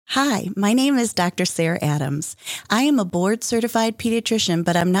Hi, my name is Dr. Sarah Adams. I am a board-certified pediatrician,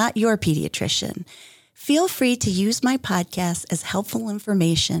 but I'm not your pediatrician. Feel free to use my podcast as helpful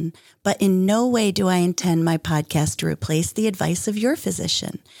information, but in no way do I intend my podcast to replace the advice of your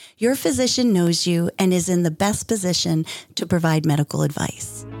physician. Your physician knows you and is in the best position to provide medical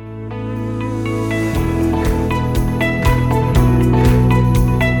advice.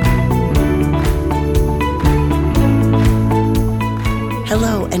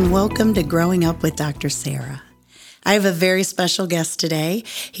 Hello, and welcome to Growing Up with Dr. Sarah. I have a very special guest today.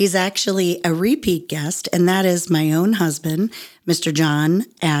 He's actually a repeat guest, and that is my own husband, Mr. John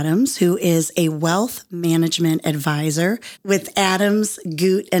Adams, who is a wealth management advisor with Adams,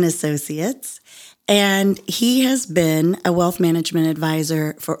 Gute and Associates. And he has been a wealth management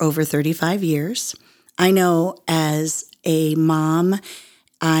advisor for over 35 years. I know as a mom,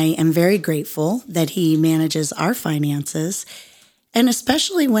 I am very grateful that he manages our finances. And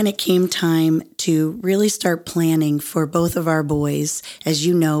especially when it came time to really start planning for both of our boys. As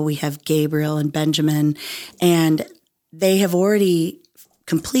you know, we have Gabriel and Benjamin, and they have already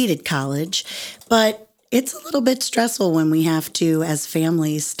completed college. But it's a little bit stressful when we have to, as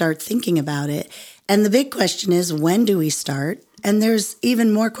families, start thinking about it. And the big question is, when do we start? And there's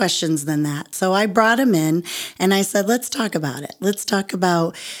even more questions than that. So I brought him in and I said, let's talk about it. Let's talk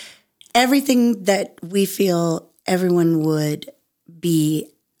about everything that we feel everyone would be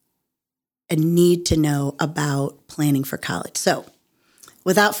a need to know about planning for college. So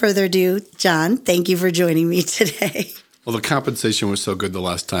without further ado, John, thank you for joining me today. Well, the compensation was so good the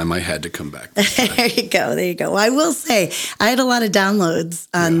last time I had to come back. There you go. Well, I will say I had a lot of downloads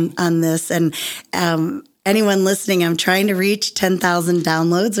on this, and anyone listening, I'm trying to reach 10,000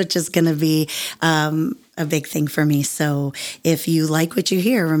 downloads, which is going to be a big thing for me. So if you like what you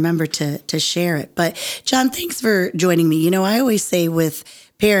hear, remember to share it. But John, thanks for joining me. You know, I always say with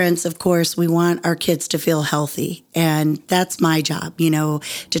parents, of course, we want our kids to feel healthy, and that's my job, you know,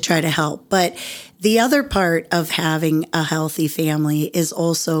 to try to help. But the other part of having a healthy family is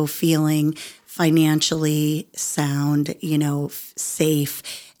also feeling financially sound, you know, safe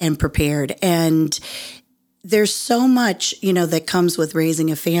and prepared. And there's so much, you know, that comes with raising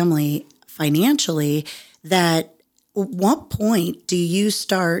a family financially that at what point do you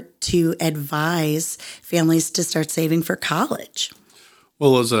start to advise families to start saving for college?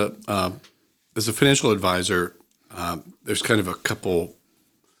 Well, as a financial advisor, there's kind of a couple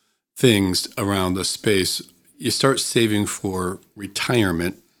things around the space. You start saving for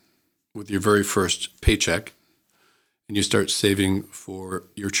retirement with your very first paycheck, and you start saving for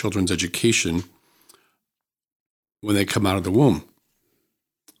your children's education when they come out of the womb.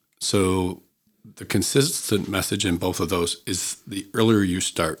 So the consistent message in both of those is the earlier you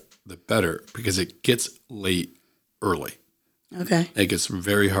start, the better, because it gets late early. Okay. It gets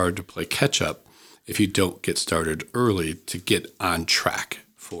very hard to play catch up if you don't get started early to get on track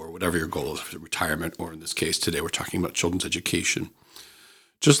for whatever your goal is, retirement, or in this case today we're talking about children's education.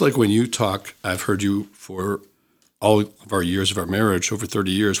 Just like when you talk, I've heard you for all of our years of our marriage, over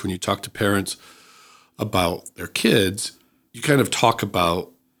 30 years, when you talk to parents about their kids, you kind of talk about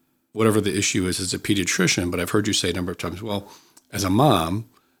whatever the issue is as a pediatrician, but I've heard you say a number of times, well, as a mom,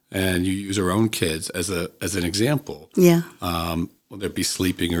 and you use our own kids as an example. Yeah. Whether it be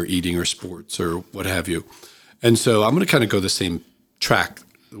sleeping or eating or sports or what have you. And so I'm going to kind of go the same track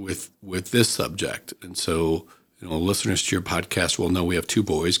with this subject. And so, you know, listeners to your podcast will know we have two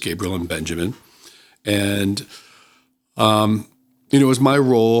boys, Gabriel and Benjamin. And you know, it was my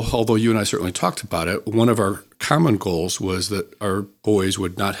role, although you and I certainly talked about it, one of our common goals was that our boys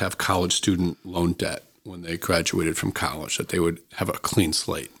would not have college student loan debt when they graduated from college, that they would have a clean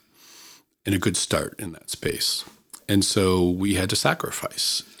slate and a good start in that space. And so we had to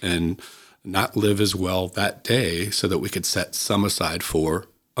sacrifice and not live as well that day so that we could set some aside for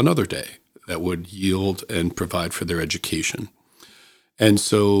another day that would yield and provide for their education. And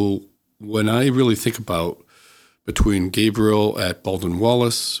so when I really think about between Gabriel at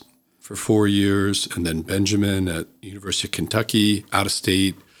Baldwin-Wallace for 4 years, and then Benjamin at University of Kentucky, out of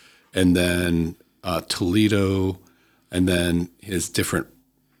state, and then Toledo, and then his different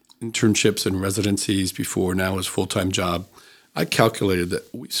internships and residencies before now his full-time job, I calculated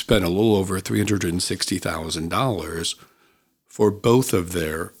that we spent a little over $360,000 for both of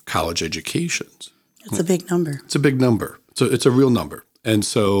their college educations. That's a big number. It's a big number. So it's a real number. And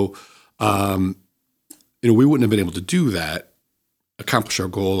so, you know, we wouldn't have been able to do that, accomplish our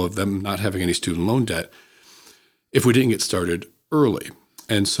goal of them not having any student loan debt, if we didn't get started early.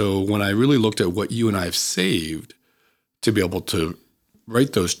 And so when I really looked at what you and I have saved to be able to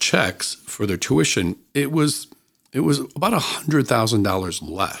write those checks for their tuition, it was it was about $100,000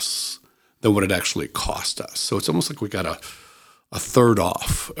 less than what it actually cost us. So it's almost like we got a third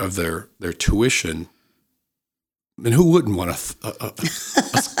off of their tuition. And who wouldn't want a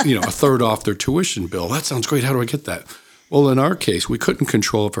third off their tuition bill? That sounds great. How do I get that? Well, in our case, we couldn't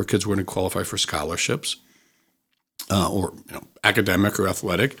control if our kids were going to qualify for scholarships or academic or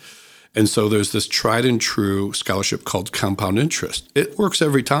athletic. And so there's this tried and true scholarship called compound interest. It works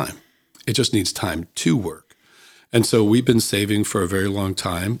every time. It just needs time to work. And so we've been saving for a very long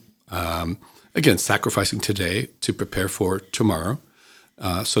time. Again, sacrificing today to prepare for tomorrow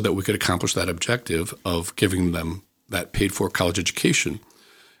so that we could accomplish that objective of giving them that paid for college education.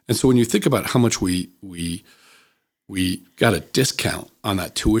 And so when you think about how much we got a discount on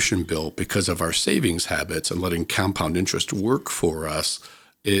that tuition bill because of our savings habits and letting compound interest work for us,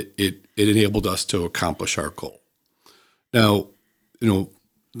 it enabled us to accomplish our goal. Now,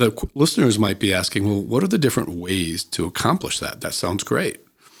 the listeners might be asking, well, what are the different ways to accomplish that? That sounds great.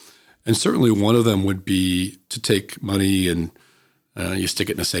 And certainly one of them would be to take money and you stick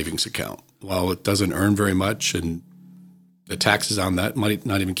it in a savings account. While it doesn't earn very much and the taxes on that might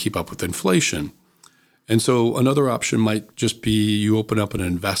not even keep up with inflation. And so another option might just be you open up an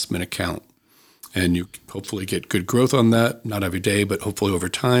investment account and you hopefully get good growth on that, not every day, but hopefully over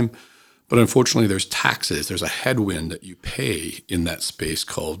time. But unfortunately, there's taxes. There's a headwind that you pay in that space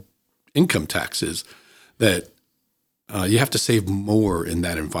called income taxes that you have to save more in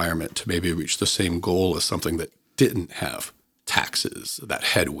that environment to maybe reach the same goal as something that didn't have taxes, that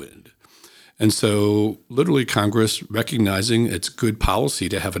headwind. And so literally Congress, recognizing it's good policy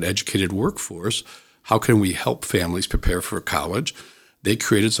to have an educated workforce, how can we help families prepare for college? They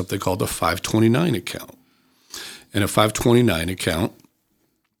created something called a 529 account. And a 529 account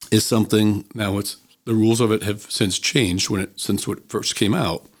is something, now the rules of it have since changed since it first came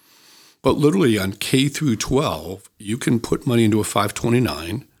out. But literally on K through 12, you can put money into a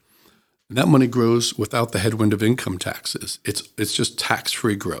 529, and that money grows without the headwind of income taxes. It's just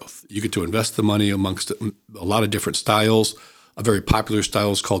tax-free growth. You get to invest the money amongst a lot of different styles. A very popular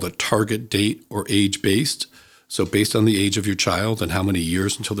style is called a target date or age-based. So based on the age of your child and how many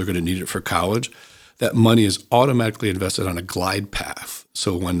years until they're going to need it for college, that money is automatically invested on a glide path.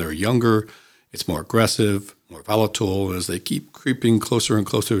 So when they're younger, it's more aggressive, more volatile. And as they keep creeping closer and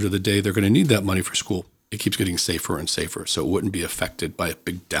closer to the day they're going to need that money for school, it keeps getting safer and safer. So it wouldn't be affected by a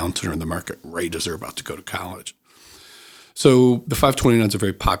big downturn in the market right as they're about to go to college. So the 529 is a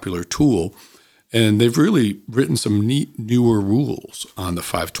very popular tool. And they've really written some neat newer rules on the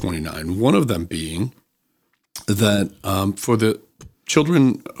 529. One of them being that for the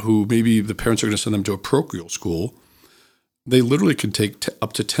children who maybe the parents are going to send them to a parochial school, they literally can take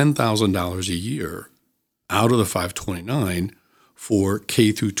up to $10,000 a year out of the 529 for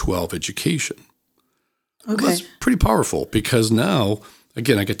K through 12 education. Okay. Well, that's pretty powerful because now,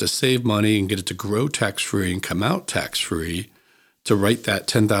 again, I get to save money and get it to grow tax-free and come out tax-free to write that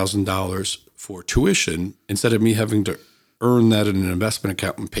 $10,000 for tuition instead of me having to earn that in an investment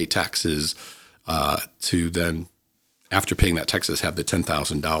account and pay taxes to then, after paying that taxes, have the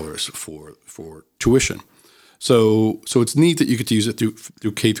 $10,000 for tuition. So it's neat that you get to use it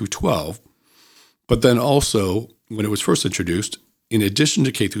through K through 12, but then also when it was first introduced, in addition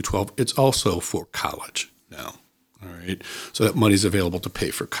to K through 12, it's also for college now. All right, so that money's available to pay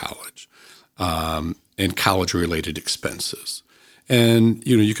for college and college-related expenses. And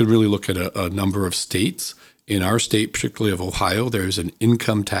you can really look at a number of states. In our state, particularly of Ohio, there's an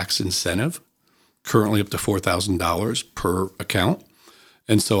income tax incentive, currently up to $4,000 per account.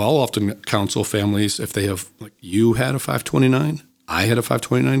 And so I'll often counsel families if they have, like you had a 529, I had a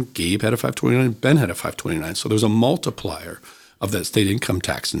 529, Gabe had a 529, Ben had a 529. So there's a multiplier of that state income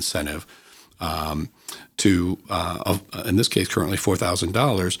tax incentive to, in this case, currently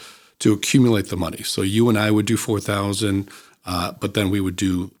 $4,000 to accumulate the money. So you and I would do $4,000, but then we would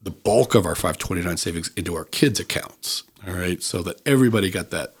do the bulk of our 529 savings into our kids' accounts. All right, so that everybody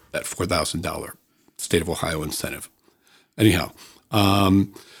got that $4,000 state of Ohio incentive. Anyhow,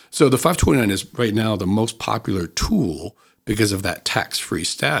 so the 529 is right now the most popular tool because of that tax-free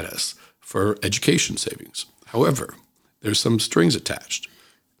status for education savings. However, there's some strings attached.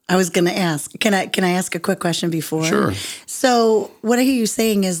 I was going to ask, can I ask a quick question before? Sure. So what I hear you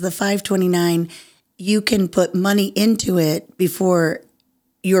saying is the 529, you can put money into it before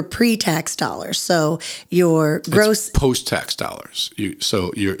your pre-tax dollars. So your gross post-tax dollars.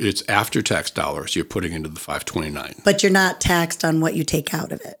 It's after-tax dollars you're putting into the 529. But you're not taxed on what you take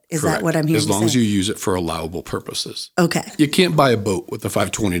out of it. Is Correct. That what I'm hearing? As long as you use it for allowable purposes. Okay. You can't buy a boat with the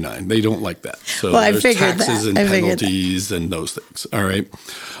 529. They don't like that. So there's taxes and penalties and those things. All right.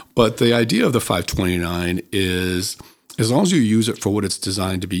 But the idea of the 529 is as long as you use it for what it's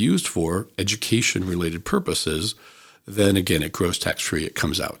designed to be used for, education-related purposes, then again, it grows tax-free. It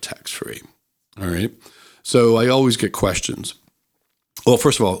comes out tax-free. All right. So I always get questions. Well,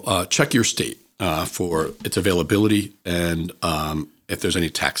 first of all, check your state for its availability and if there's any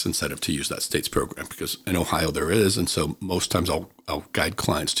tax incentive to use that state's program, because in Ohio there is. And so most times I'll guide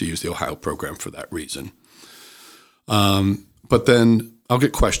clients to use the Ohio program for that reason. But then I'll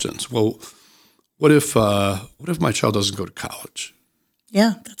get questions. Well, what if my child doesn't go to college?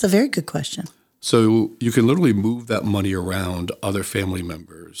 Yeah, that's a very good question. So you can literally move that money around other family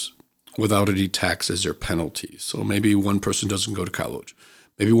members without any taxes or penalties. So maybe one person doesn't go to college.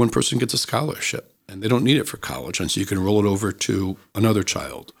 Maybe one person gets a scholarship and they don't need it for college. And so you can roll it over to another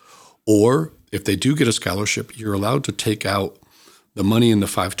child. Or if they do get a scholarship, you're allowed to take out the money in the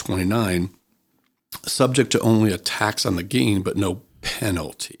 529 subject to only a tax on the gain, but no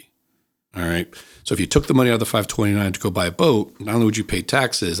penalty. All right. So if you took the money out of the 529 to go buy a boat, not only would you pay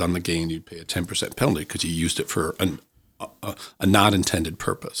taxes on the gain, you'd pay a 10% penalty because you used it for a not intended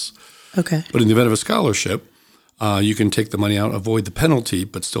purpose. Okay. But in the event of a scholarship, you can take the money out, avoid the penalty,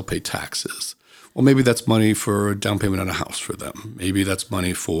 but still pay taxes. Well, maybe that's money for a down payment on a house for them. Maybe that's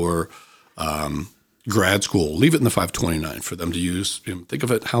money for grad school. Leave it in the 529 for them to use. Think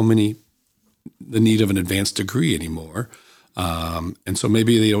of it, the need of an advanced degree anymore. And so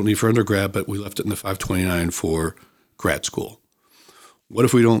maybe they don't need for undergrad, but we left it in the 529 for grad school. What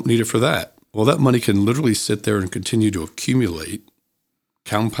if we don't need it for that? Well, that money can literally sit there and continue to accumulate,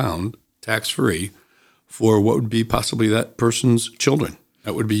 compound, tax-free, for what would be possibly that person's children.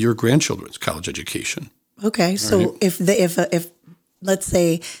 That would be your grandchildren's college education. Okay, so right. if let's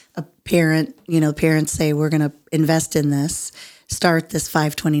say a parent, parents say we're going to invest in this, start this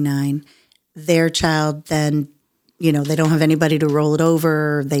 529, their child then, they don't have anybody to roll it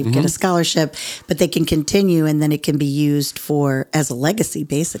over, they get a scholarship, but they can continue and then it can be used as a legacy,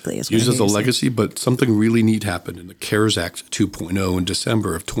 basically. Used as a legacy, but something really neat happened in the CARES Act 2.0 in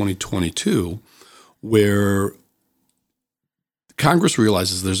December of 2022, where Congress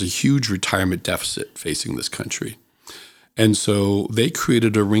realizes there's a huge retirement deficit facing this country. And so they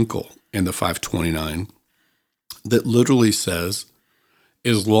created a wrinkle in the 529 that literally says,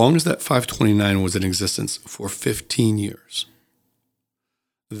 as long as that 529 was in existence for 15 years,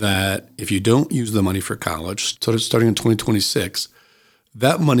 that if you don't use the money for college, starting in 2026,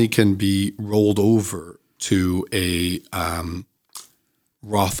 that money can be rolled over to a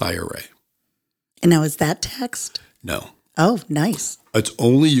Roth IRA. And now is that taxed? No. Oh, nice.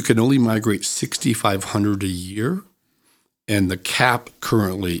 You can only migrate $6,500 a year, and the cap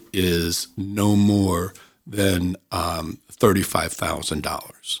currently is no more than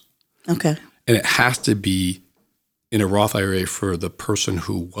 $35,000. Okay. And it has to be in a Roth IRA for the person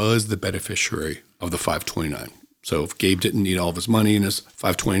who was the beneficiary of the 529. So if Gabe didn't need all of his money in his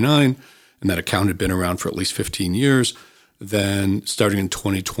 529 and that account had been around for at least 15 years, then starting in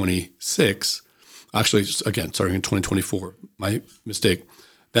 2026, actually, again, starting in 2024, my mistake,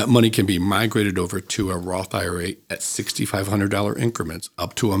 that money can be migrated over to a Roth IRA at $6,500 increments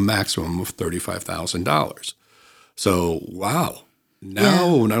up to a maximum of $35,000. So, wow.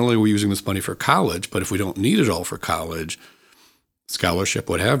 Now, Not only are we using this money for college, but if we don't need it all for college, scholarship,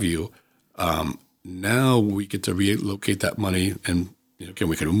 what have you, now we get to relocate that money. And again,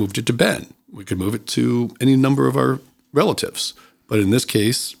 we could have moved it to Ben. We could move it to any number of our relatives. But in this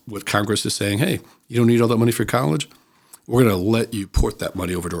case, what Congress is saying, hey, you don't need all that money for college? We're going to let you port that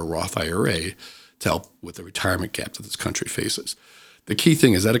money over to a Roth IRA to help with the retirement gap that this country faces. The key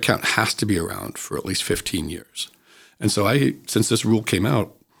thing is that account has to be around for at least 15 years. And so since this rule came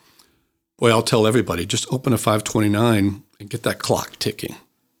out, I'll tell everybody, just open a 529 and get that clock ticking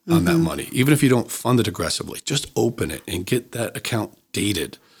on that money. Even if you don't fund it aggressively, just open it and get that account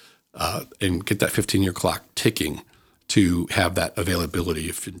dated and get that 15-year clock ticking to have that availability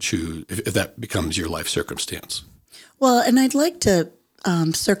if that becomes your life circumstance. Well, and I'd like to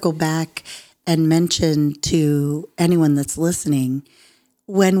circle back and mention to anyone that's listening,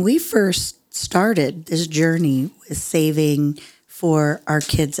 when we first started this journey with saving for our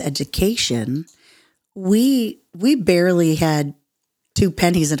kids' education, we barely had 2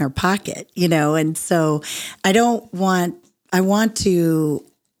 pennies in our pocket, and so I want to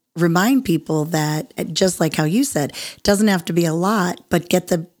remind people that, just like how you said, it doesn't have to be a lot, but get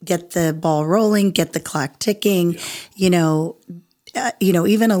the ball rolling, get the clock ticking. Yeah.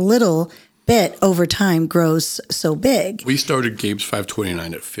 Even a little bit over time grows so big. We started Gabe's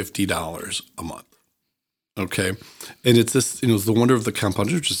 529 at $50 a month. Okay. And it's this, it's the wonder of the compound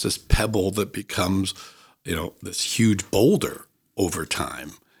interest, just this pebble that becomes, this huge boulder over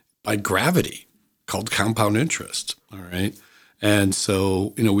time by gravity called compound interest. All right. And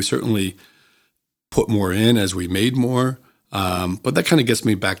so, we certainly put more in as we made more. But that kind of gets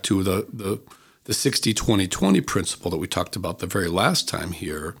me back to the 60-20-20 principle that we talked about the very last time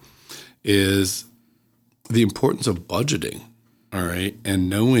here, is the importance of budgeting. All right. And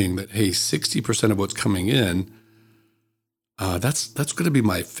knowing that, hey, 60% of what's coming in, that's going to be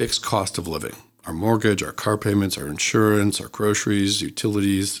my fixed cost of living. Our mortgage, our car payments, our insurance, our groceries,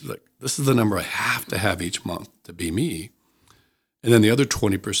 utilities. Like, this is the number I have to have each month to be me. And then the other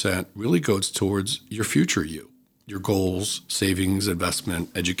 20% really goes towards your future you, your goals, savings, investment,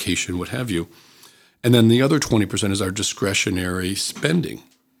 education, what have you. And then the other 20% is our discretionary spending.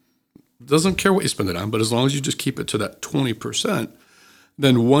 Doesn't care what you spend it on, but as long as you just keep it to that 20%,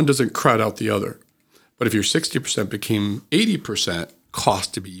 then one doesn't crowd out the other. But if your 60% became 80%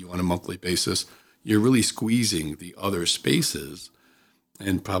 cost to be you on a monthly basis, you're really squeezing the other spaces,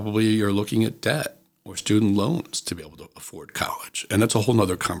 and probably you're looking at debt or student loans to be able to afford college. And that's a whole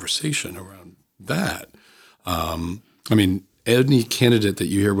nother conversation around that. Any candidate that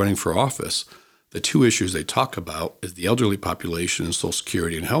you hear running for office, the two issues they talk about is the elderly population and Social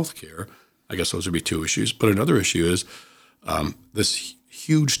Security and healthcare. I guess those would be two issues. But another issue is this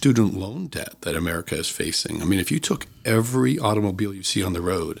huge student loan debt that America is facing. If you took every automobile you see on the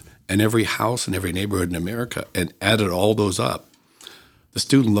road and every house in every neighborhood in America and added all those up, the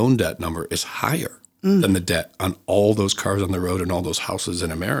student loan debt number is higher than the debt on all those cars on the road and all those houses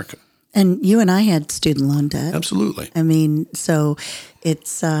in America. And you and I had student loan debt. Absolutely. So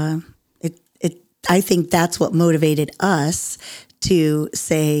it's I think that's what motivated us to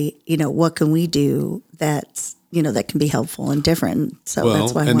say, what can we do that's, that can be helpful and different. So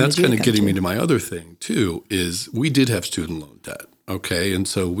that's why. And that's kind of getting me to my other thing too, is we did have student loan debt. Okay. And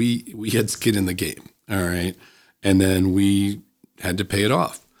so we had skin in the game. All right. And then we had to pay it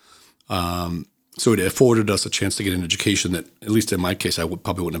off. So it afforded us a chance to get an education that, at least in my case, I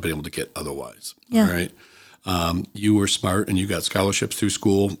probably wouldn't have been able to get otherwise. Yeah. All right. You were smart and you got scholarships through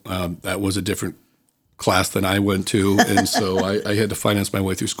school. That was a different class than I went to. And so I had to finance my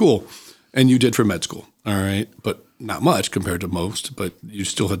way through school. And you did for med school. All right. But not much compared to most, but you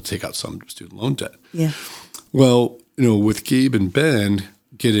still had to take out some student loan debt. Yeah. Well, with Gabe and Ben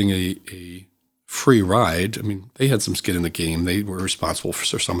getting a free ride, they had some skin in the game. They were responsible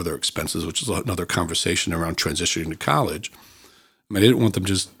for some of their expenses, which is another conversation around transitioning to college. I didn't want them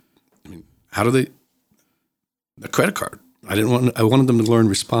the credit card. I wanted them to learn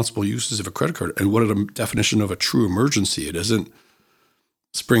responsible uses of a credit card and what a definition of a true emergency. It isn't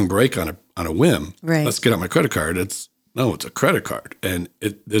spring break on a whim. Right. Let's get out my credit card. It's a credit card, and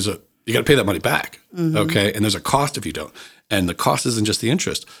you got to pay that money back. Mm-hmm. Okay, and there's a cost if you don't, and the cost isn't just the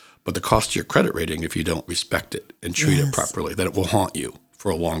interest, but the cost to your credit rating if you don't respect it and treat it properly. That it will haunt you for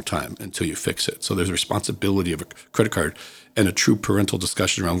a long time until you fix it. So there's a responsibility of a credit card and a true parental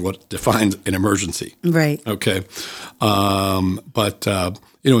discussion around what defines an emergency. Right. Okay. But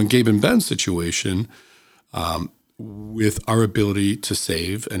in Gabe and Ben's situation, with our ability to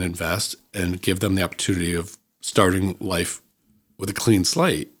save and invest and give them the opportunity of starting life with a clean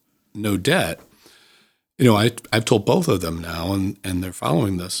slate, no debt, I've told both of them now, and they're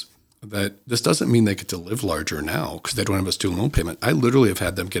following this, that this doesn't mean they get to live larger now because they don't have a student loan payment. I literally have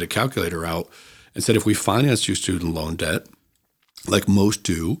had them get a calculator out and said, if we finance your student loan debt, like most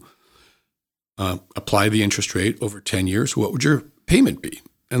do, apply the interest rate over 10 years, what would your payment be?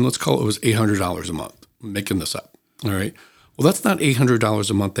 And let's call it was $800 a month. I'm making this up. All right. Well, that's not $800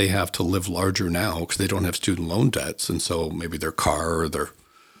 a month they have to live larger now because they don't have student loan debts. And so maybe their car or their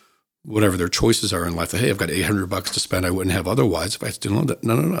whatever their choices are in life, that, hey, I've got $800 to spend I wouldn't have otherwise if I had student loan debt.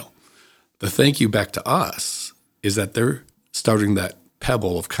 No. The thank you back to us is that they're starting that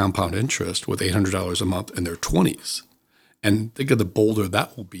pebble of compound interest with $800 a month in their 20s. And think of the boulder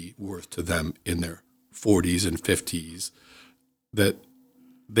that will be worth to them in their 40s and 50s, that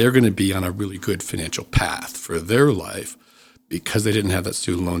they're going to be on a really good financial path for their life because they didn't have that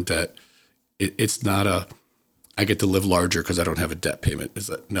student loan debt. It's not I get to live larger because I don't have a debt payment. Is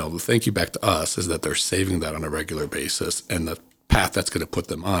that no, the thank you back to us is that they're saving that on a regular basis and the path that's going to put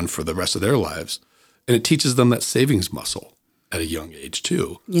them on for the rest of their lives. And it teaches them that savings muscle at a young age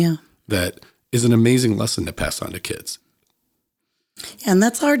too. Yeah. That is an amazing lesson to pass on to kids. And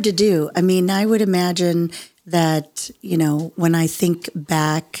that's hard to do. I mean, I would imagine that, when I think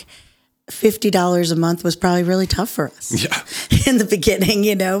back, $50 a month was probably really tough for us in the beginning,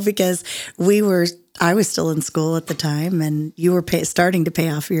 because I was still in school at the time and you were starting to pay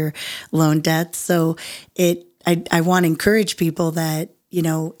off your loan debt. So I want to encourage people that,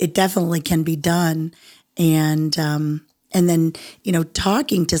 it definitely can be done. And then,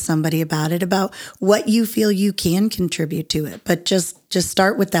 talking to somebody about what you feel you can contribute to it. But just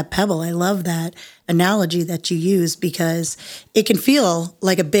start with that pebble. I love that analogy that you use because it can feel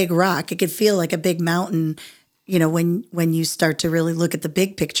like a big rock. It can feel like a big mountain, when you start to really look at the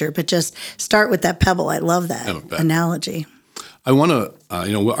big picture. But just start with that pebble. I love that analogy. I want to,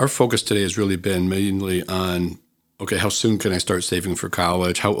 our focus today has really been mainly on, okay, how soon can I start saving for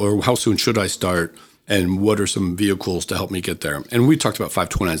college? How soon should I start? And what are some vehicles to help me get there? And we talked about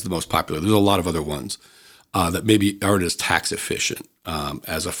 529 is the most popular. There's a lot of other ones that maybe aren't as tax efficient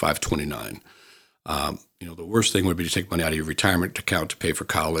as a 529. The worst thing would be to take money out of your retirement account to pay for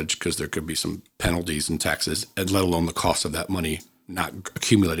college because there could be some penalties and taxes, and let alone the cost of that money not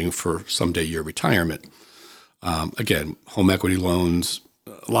accumulating for someday your retirement. Again, home equity loans,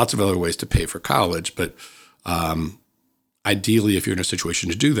 lots of other ways to pay for college, but ideally, if you're in a situation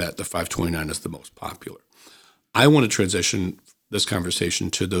to do that, the 529 is the most popular. I want to transition this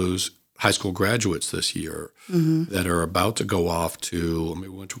conversation to those high school graduates this year that are about to go off to, we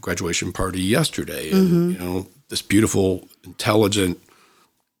went to a graduation party yesterday, and this beautiful, intelligent,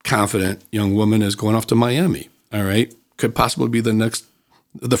 confident young woman is going off to Miami, all right? Could possibly be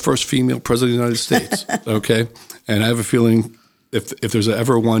the first female president of the United States, okay? And I have a feeling if there's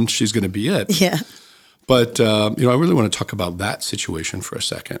ever one, she's going to be it. Yeah. But, I really want to talk about that situation for a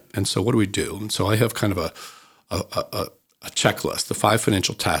second. And so what do we do? And so I have kind of a checklist, the 5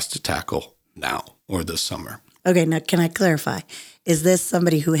 financial tasks to tackle now or this summer. Okay, now can I clarify? Is this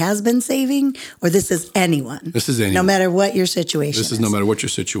somebody who has been saving or this is anyone? This is anyone. No matter what your situation is? This is no matter what your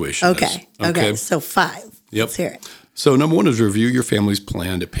situation is. Okay, so 5. Yep. Let's hear it. So number 1 is review your family's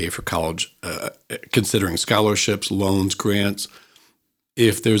plan to pay for college, considering scholarships, loans, grants.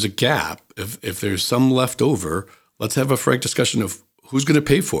 If there's a gap, if there's some left over, let's have a frank discussion of who's going to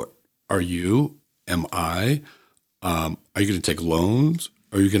pay for it. Are you? Am I? Are you going to take loans?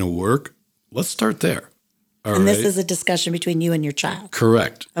 Are you going to work? Let's start there. This is a discussion between you and your child.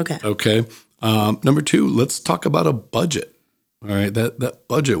 Correct. Okay. Number 2, let's talk about a budget. All right, that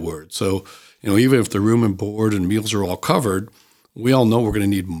budget word. So, even if the room and board and meals are all covered, we all know we're going to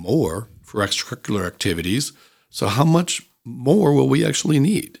need more for extracurricular activities. So how much more will we actually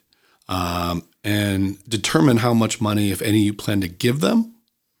need? And determine how much money, if any, you plan to give them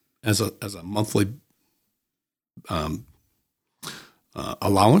as a monthly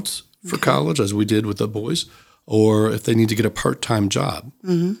allowance for college, as we did with the boys, or if they need to get a part-time job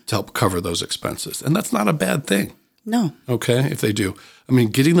to help cover those expenses. And that's not a bad thing. No. Okay, if they do. I mean,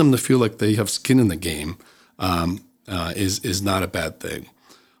 getting them to feel like they have skin in the game is not a bad thing.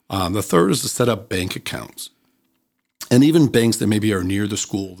 The third is to set up bank accounts. And even banks that maybe are near the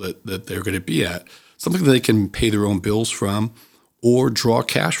school that they're going to be at, something that they can pay their own bills from or draw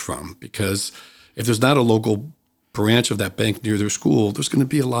cash from. Because if there's not a local branch of that bank near their school, there's going to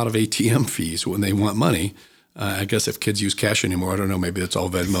be a lot of ATM fees when they want money. I guess if kids use cash anymore, I don't know, maybe it's all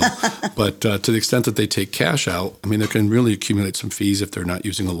Venmo. But to the extent that they take cash out, I mean, they can really accumulate some fees if they're not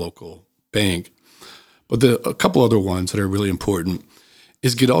using a local bank. But a couple other ones that are really important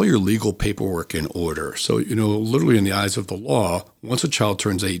is get all your legal paperwork in order. So, literally in the eyes of the law, once a child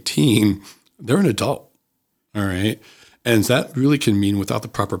turns 18, they're an adult, all right? And that really can mean without the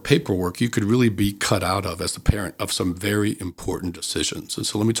proper paperwork, you could really be cut out of as the parent of some very important decisions. And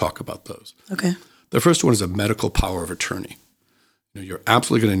so let me talk about those. Okay. The first one is a medical power of attorney. You're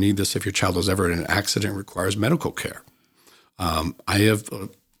absolutely going to need this if your child is ever in an accident and requires medical care. I have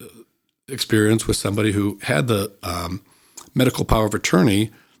experience with somebody who had the medical power of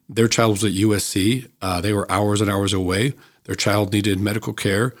attorney. Their child was at USC. They were hours and hours away. Their child needed medical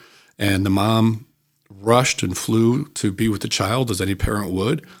care, and the mom rushed and flew to be with the child, as any parent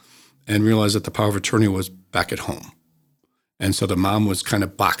would, and realized that the power of attorney was back at home. And so the mom was kind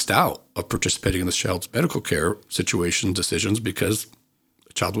of boxed out of participating in the child's medical care situation decisions because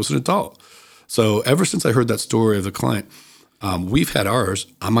the child was an adult. So ever since I heard that story of the client, we've had ours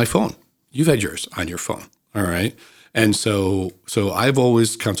on my phone. You've had yours on your phone, all right? And so I've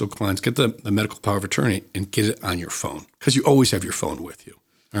always counseled clients, get the medical power of attorney and get it on your phone because you always have your phone with you,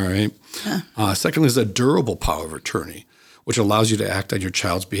 all right? Secondly is a durable power of attorney, which allows you to act on your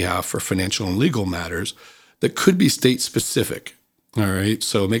child's behalf for financial and legal matters that could be state specific, all right?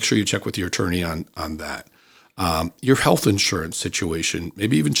 So make sure you check with your attorney on that. Your health insurance situation,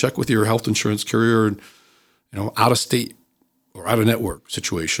 maybe even check with your health insurance carrier, out of state or out of network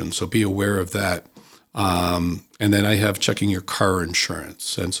situation. So be aware of that. And then I have checking your car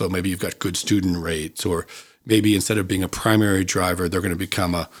insurance. And so maybe you've got good student rates, or maybe instead of being a primary driver, they're going to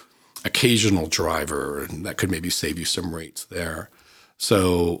become a occasional driver, and that could maybe save you some rates there.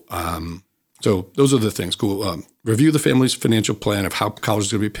 So, so those are the things. Go review the family's financial plan of how college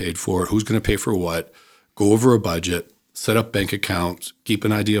is going to be paid for, who's going to pay for what, go over a budget, set up bank accounts, keep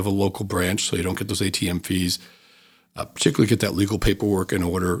an idea of a local branch so you don't get those ATM fees. Particularly get that legal paperwork in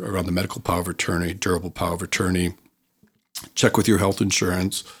order around the medical power of attorney, durable power of attorney. Check with your health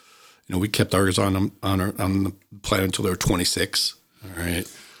insurance. We kept ours on the plan until they were 26. All right.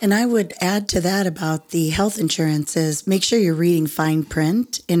 And I would add to that about the health insurance is make sure you're reading fine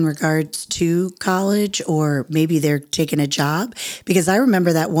print in regards to college, or maybe they're taking a job. Because I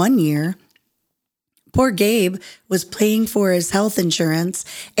remember that one year, poor Gabe was paying for his health insurance,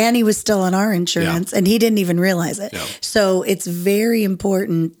 and he was still on our insurance, and he didn't even realize it. Yeah. So it's very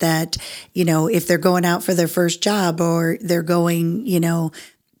important that, if they're going out for their first job, or they're going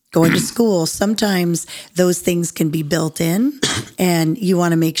to school, sometimes those things can be built in, and you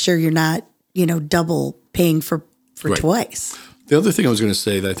want to make sure you're not, double paying for Right. twice. The other thing I was going to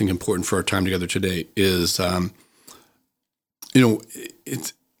say that I think is important for our time together today is,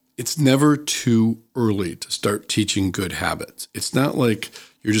 it's never too early to start teaching good habits. It's not like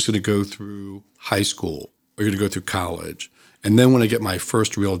you're just going to go through high school or you're going to go through college, and then when I get my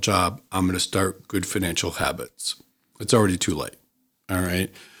first real job, I'm going to start good financial habits. It's already too late. All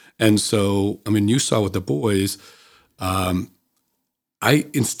right. And so, you saw with the boys, I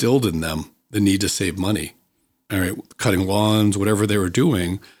instilled in them the need to save money. All right. Cutting lawns, whatever they were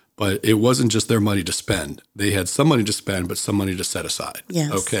doing. But it wasn't just their money to spend. They had some money to spend, but some money to set aside.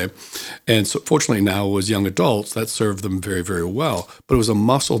 Yes. Okay. And so fortunately now as young adults, that served them very, very well. But it was a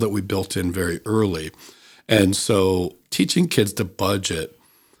muscle that we built in very early. And so teaching kids to budget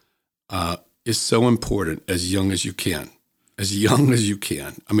is so important as young as you can. As young as you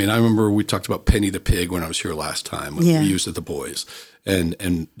can. I remember we talked about Penny the Pig when I was here last time. We used it the boys.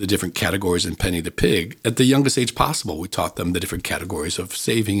 And the different categories in Penny the Pig. At the youngest age possible, we taught them the different categories of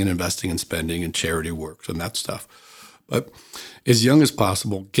saving and investing and spending and charity work and that stuff. But as young as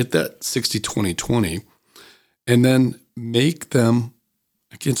possible, get that 60-20-20, and then make them,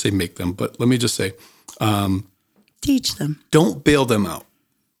 I can't say make them, but let me just say, teach them. Don't bail them out.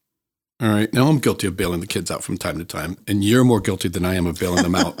 All right. Now I'm guilty of bailing the kids out from time to time, and you're more guilty than I am of bailing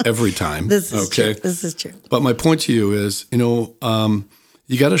them out every time. This is true. This is true. But my point to you is,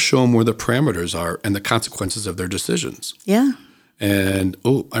 you got to show them where the parameters are and the consequences of their decisions. Yeah. And,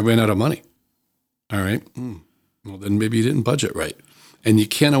 I ran out of money. All right. Well, then maybe you didn't budget right. And you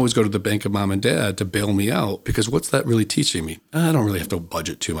can't always go to the bank of mom and dad to bail me out, because what's that really teaching me? I don't really have to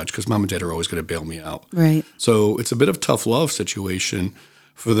budget too much because mom and dad are always going to bail me out. Right. So it's a bit of tough love situation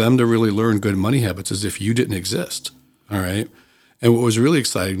for them to really learn good money habits as if you didn't exist. All right. And what was really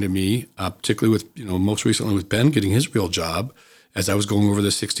exciting to me, particularly with, most recently with Ben getting his real job, as I was going over the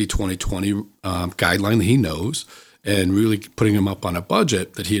 60-20-20 guideline that he knows and really putting him up on a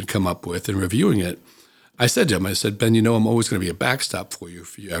budget that he had come up with and reviewing it, I said to him, Ben, I'm always going to be a backstop for you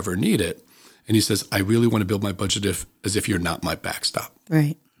if you ever need it. And he says, I really want to build my budget as if you're not my backstop.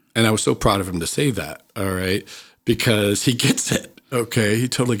 Right. And I was so proud of him to say that, all right, because he gets it. Okay, he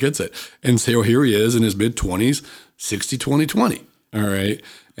totally gets it. And so here he is in his mid-20s, 60-20-20, all right?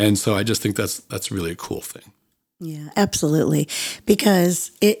 And so I just think that's really a cool thing. Yeah, absolutely.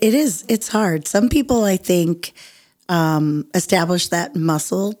 Because it's hard. Some people, I think, establish that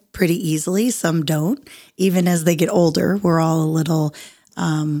muscle pretty easily. Some don't. Even as they get older, we're all a little,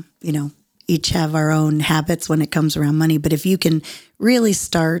 each have our own habits when it comes around money. But if you can really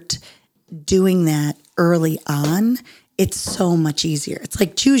start doing that early on, it's so much easier. It's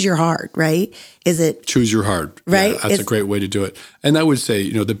like choose your hard, right? Choose your hard, right? Yeah, that's a great way to do it. And I would say,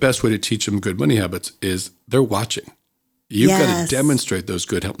 the best way to teach them good money habits is they're watching. You've got to demonstrate those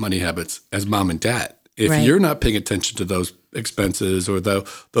good money habits as mom and dad. If you're not paying attention to those expenses or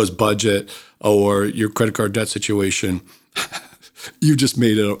those budget or your credit card debt situation, you just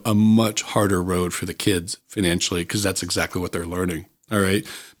made it a much harder road for the kids financially, because that's exactly what they're learning. All right.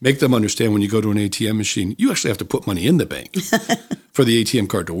 Make them understand when you go to an ATM machine, you actually have to put money in the bank for the ATM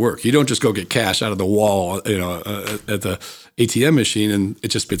card to work. You don't just go get cash out of the wall, at the ATM machine and it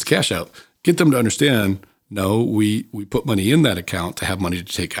just spits cash out. Get them to understand, no, we put money in that account to have money to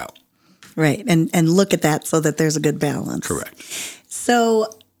take out. Right. And look at that so that there's a good balance. Correct.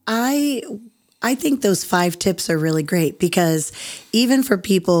 So I think those 5 tips are really great, because even for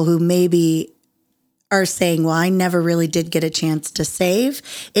people who maybe are saying, well, I never really did get a chance to save,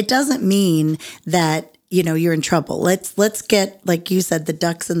 it doesn't mean that, you're in trouble. Let's get, like you said, the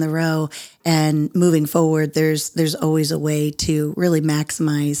ducks in the row, and moving forward, there's always a way to really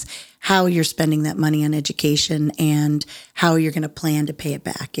maximize how you're spending that money on education and how you're going to plan to pay it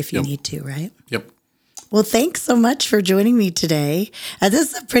back if you need to, right? Yep. Well, thanks so much for joining me today.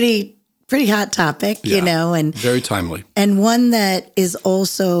 This is a pretty hot topic, and very timely. And one that is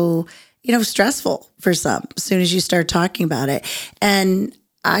also, stressful for some as soon as you start talking about it. And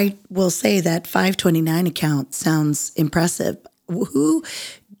I will say that 529 account sounds impressive.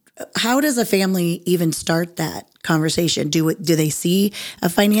 How does a family even start that conversation? Do they see a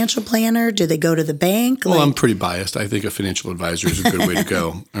financial planner? Do they go to the bank? Well, I'm pretty biased. I think a financial advisor is a good way to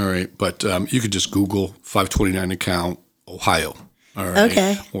go. All right. But you could just Google 529 account, Ohio. All right.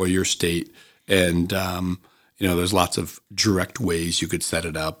 Okay. Or your state. And, there's lots of direct ways you could set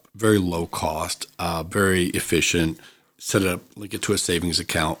it up. Very low cost, very efficient. Set it up, link it to a savings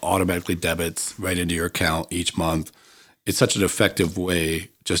account, automatically debits right into your account each month. It's such an effective way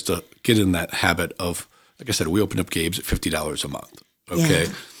just to get in that habit of, like I said, we opened up Gabe's at $50 a month. Okay.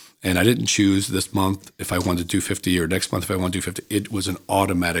 Yeah. And I didn't choose this month if I wanted to do 50 or next month if I want to do 50. It was an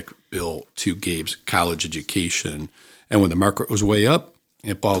automatic bill to Gabe's college education. And when the market was way up,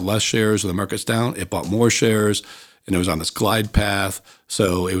 it bought less shares. When the market's down, it bought more shares. And it was on this glide path.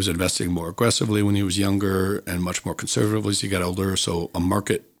 So it was investing more aggressively when he was younger and much more conservatively as he got older. So a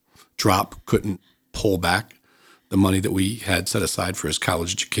market drop couldn't pull back the money that we had set aside for his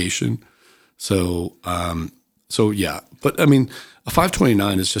college education. So yeah. But I mean, a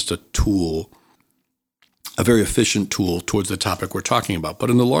 529 is just a tool, a very efficient tool towards the topic we're talking about.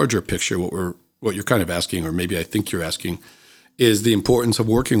 But in the larger picture, what you're kind of asking, or maybe I think you're asking, is the importance of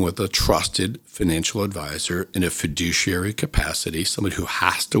working with a trusted financial advisor in a fiduciary capacity, somebody who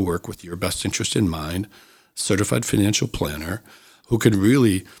has to work with your best interest in mind, certified financial planner, who can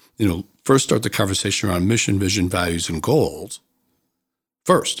really, first start the conversation around mission, vision, values, and goals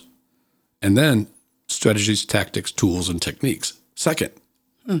first, and then strategies, tactics, tools, and techniques second.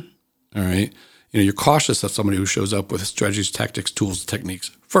 All right. You're cautious of somebody who shows up with strategies, tactics, tools, and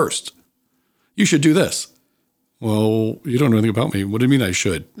techniques first. You should do this. Well, you don't know anything about me. What do you mean I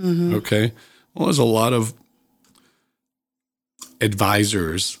should? Mm-hmm. Okay. Well, there's a lot of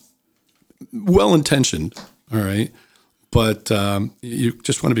advisors, well-intentioned, all right, but you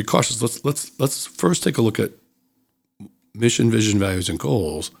just want to be cautious. Let's first take a look at mission, vision, values, and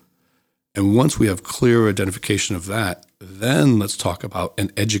goals. And once we have clear identification of that, then let's talk about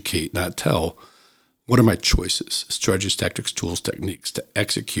and educate, not tell. What are my choices, strategies, tactics, tools, techniques to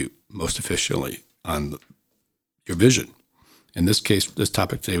execute most efficiently on your vision? In this case, this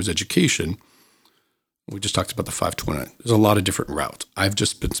topic today was education. We just talked about the 529. There's a lot of different routes. I've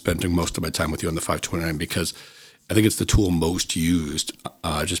just been spending most of my time with you on the 529 because I think it's the tool most used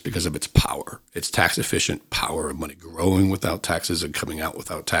just because of its power. It's tax efficient power of money growing without taxes and coming out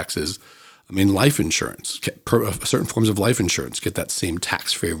without taxes. I mean, life insurance, certain forms of life insurance get that same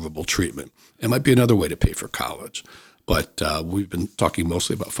tax favorable treatment. It might be another way to pay for college, but we've been talking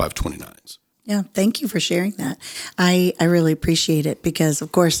mostly about 529s. Yeah, thank you for sharing that. I really appreciate it because,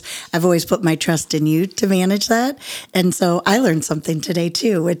 of course, I've always put my trust in you to manage that. And so I learned something today,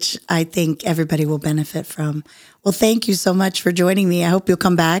 too, which I think everybody will benefit from. Well, thank you so much for joining me. I hope you'll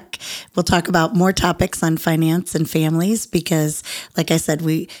come back. We'll talk about more topics on finance and families because, like I said,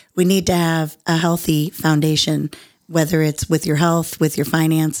 we need to have a healthy foundation, whether it's with your health, with your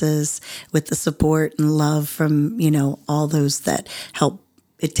finances, with the support and love from, all those that help.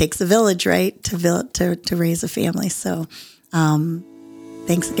 It takes a village, right, to raise a family. So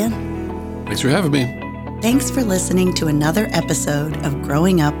thanks again. Thanks for having me. Thanks for listening to another episode of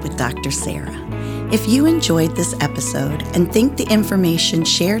Growing Up with Dr. Sarah. If you enjoyed this episode and think the information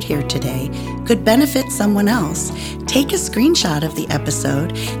shared here today could benefit someone else, take a screenshot of the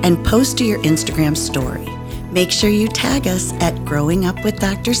episode and post to your Instagram story. Make sure you tag us at Growing Up with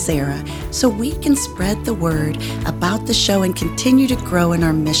Dr. Sarah so we can spread the word about the show and continue to grow in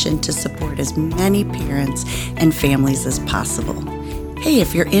our mission to support as many parents and families as possible. Hey,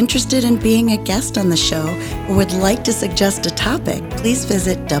 if you're interested in being a guest on the show or would like to suggest a topic, please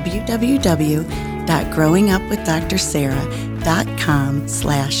visit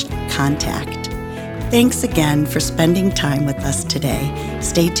www.growingupwithdrsarah.com/contact. Thanks again for spending time with us today.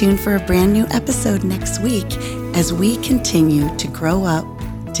 Stay tuned for a brand new episode next week as we continue to grow up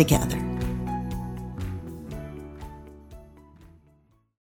together.